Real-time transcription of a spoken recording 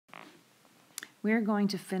We're going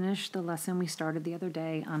to finish the lesson we started the other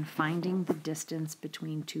day on finding the distance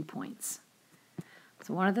between 2 points.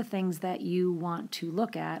 So one of the things that you want to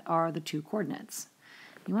look at are the two coordinates.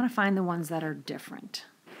 You want to find the ones that are different,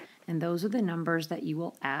 and those are the numbers that you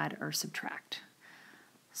will add or subtract.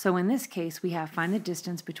 So in this case, we have find the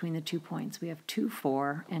distance between the 2 points. We have 2,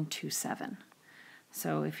 4, and 2, 7.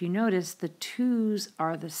 So if you notice, the 2's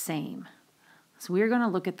are the same. So we're going to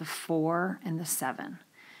look at the 4 and the 7.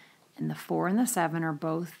 And the 4 and the 7 are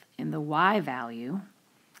both in the y value,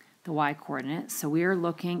 the y coordinate. So we are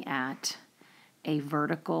looking at a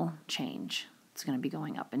vertical change. It's going to be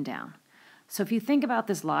going up and down. So if you think about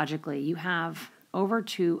this logically, you have over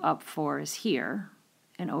 2 up 4 is here,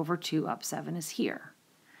 and over 2 up 7 is here.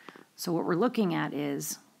 So what we're looking at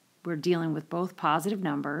is we're dealing with both positive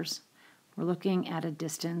numbers. We're looking at a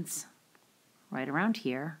distance right around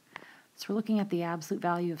here. So we're looking at the absolute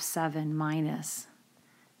value of 7 minus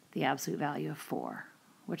the absolute value of 4,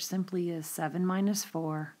 which simply is 7 minus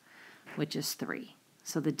 4, which is 3.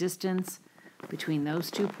 So the distance between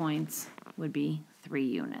those 2 points would be 3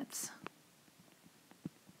 units.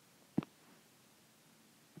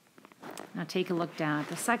 Now take a look down at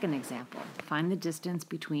the second example. Find the distance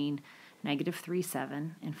between -3,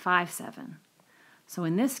 7 and 5, 7. So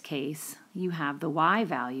in this case, you have the y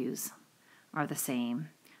values are the same,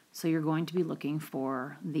 so you're going to be looking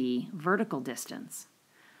for the vertical distance.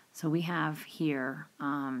 So we have here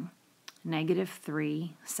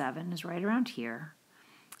 -3, 7 is right around here,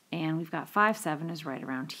 and we've got 5, 7 is right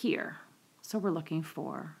around here. So we're looking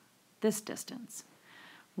for this distance.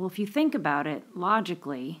 Well, if you think about it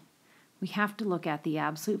logically, we have to look at the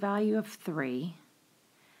absolute value of 3,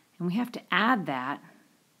 and we have to add that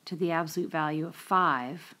to the absolute value of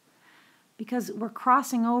 5 because we're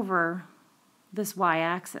crossing over this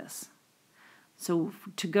y-axis. So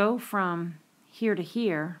to go from here to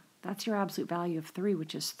here, that's your absolute value of 3,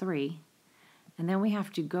 which is 3. And then we have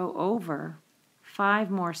to go over 5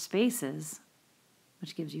 more spaces,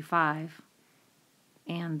 which gives you 5.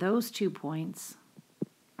 And those 2 points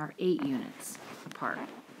are 8 units apart.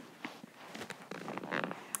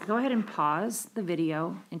 Go ahead and pause the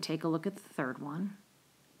video and take a look at the third one,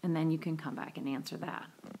 and then you can come back and answer that.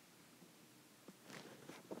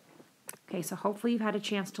 Okay, so hopefully you've had a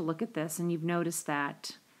chance to look at this and you've noticed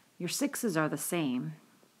that your 6's are the same.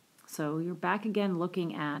 So you're back again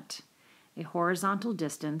looking at a horizontal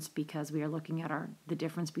distance because we are looking at the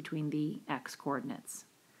difference between the x coordinates.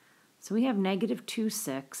 So we have -2,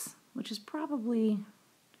 6, which is probably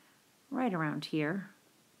right around here.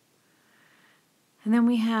 And then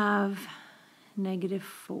we have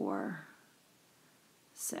 -4,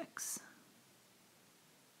 6,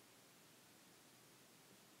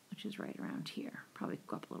 which is right around here. Probably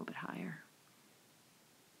go up a little bit higher.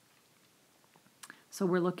 So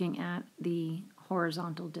we're looking at the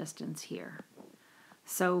horizontal distance here.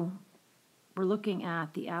 So we're looking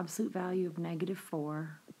at the absolute value of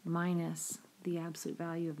 -4 minus the absolute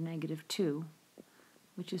value of -2,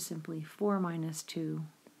 which is simply 4 minus 2,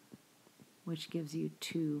 which gives you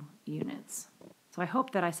 2 units. So I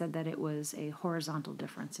hope that I said that it was a horizontal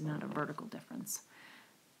difference and not a vertical difference.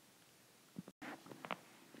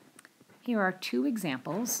 Here are 2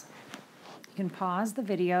 examples. You can pause the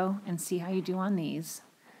video and see how you do on these.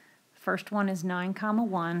 First one is 9,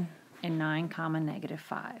 1 and 9,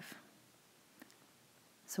 -5.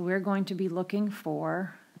 So we're going to be looking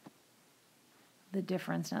for the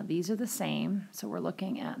difference. Now these are the same, so we're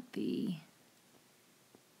looking at the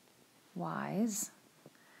y's.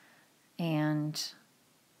 And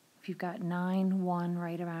if you've got 9, 1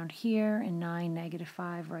 right around here and 9,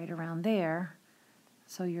 -5 right around there,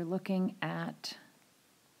 so you're looking at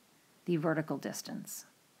the vertical distance.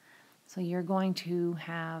 So you're going to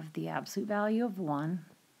have the absolute value of 1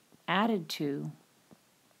 added to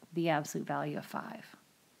the absolute value of 5.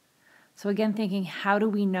 So again, thinking, how do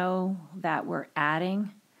we know that we're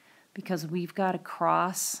adding? Because we've got to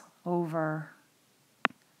cross over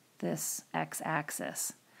this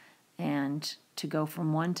x-axis. And to go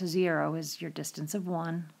from 1 to 0 is your distance of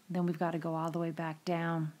 1. Then we've got to go all the way back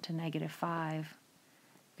down to -5.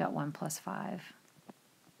 We've got 1 plus 5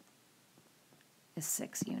 is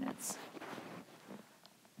 6 units.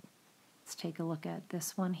 Let's take a look at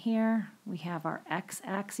this one here. We have our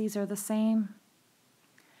x-axes are the same.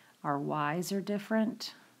 Our y's are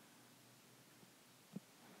different.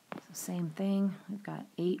 So same thing. We've got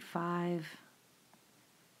 8, 5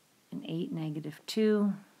 and 8,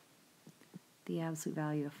 -2. The absolute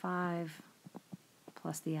value of 5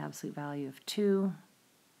 plus the absolute value of 2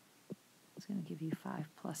 is going to give you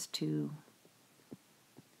 5 plus 2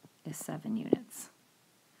 is 7 units.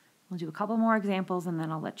 We'll do a couple more examples and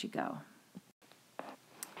then I'll let you go.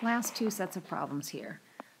 Last two sets of problems here.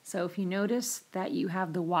 So if you notice that you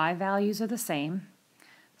have the y values are the same,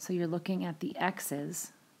 so you're looking at the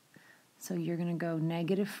x's, so you're going to go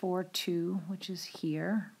negative 4, 2, which is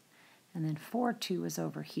here, and then 4, 2 is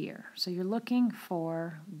over here. So you're looking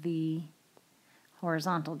for the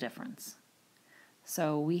horizontal difference.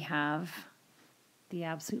 So we have the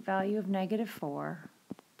absolute value of negative 4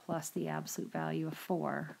 plus the absolute value of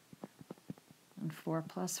 4, and 4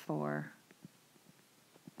 plus 4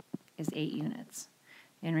 is 8 units.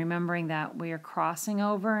 And remembering that we are crossing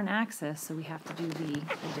over an axis, so we have to do the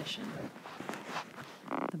addition.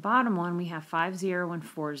 The bottom one, we have 5, 0, and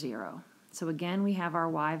 4, 0. So again, we have our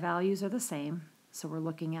y values are the same, so we're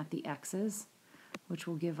looking at the x's, which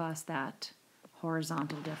will give us that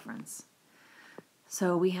horizontal difference.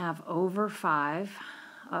 So we have over 5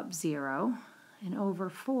 up 0 and over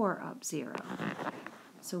 4 up 0.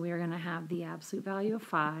 So we are going to have the absolute value of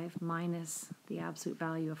 5 minus the absolute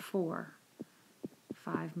value of 4.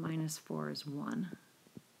 5 minus 4 is 1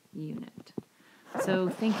 unit. So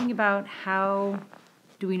thinking about how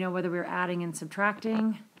do we know whether we're adding and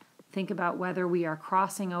subtracting, think about whether we are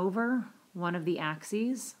crossing over one of the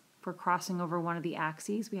axes. If we're crossing over one of the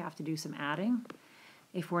axes, we have to do some adding.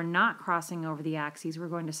 If we're not crossing over the axes, we're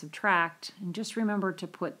going to subtract. And just remember to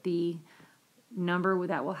put the number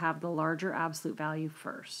that will have the larger absolute value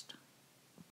first.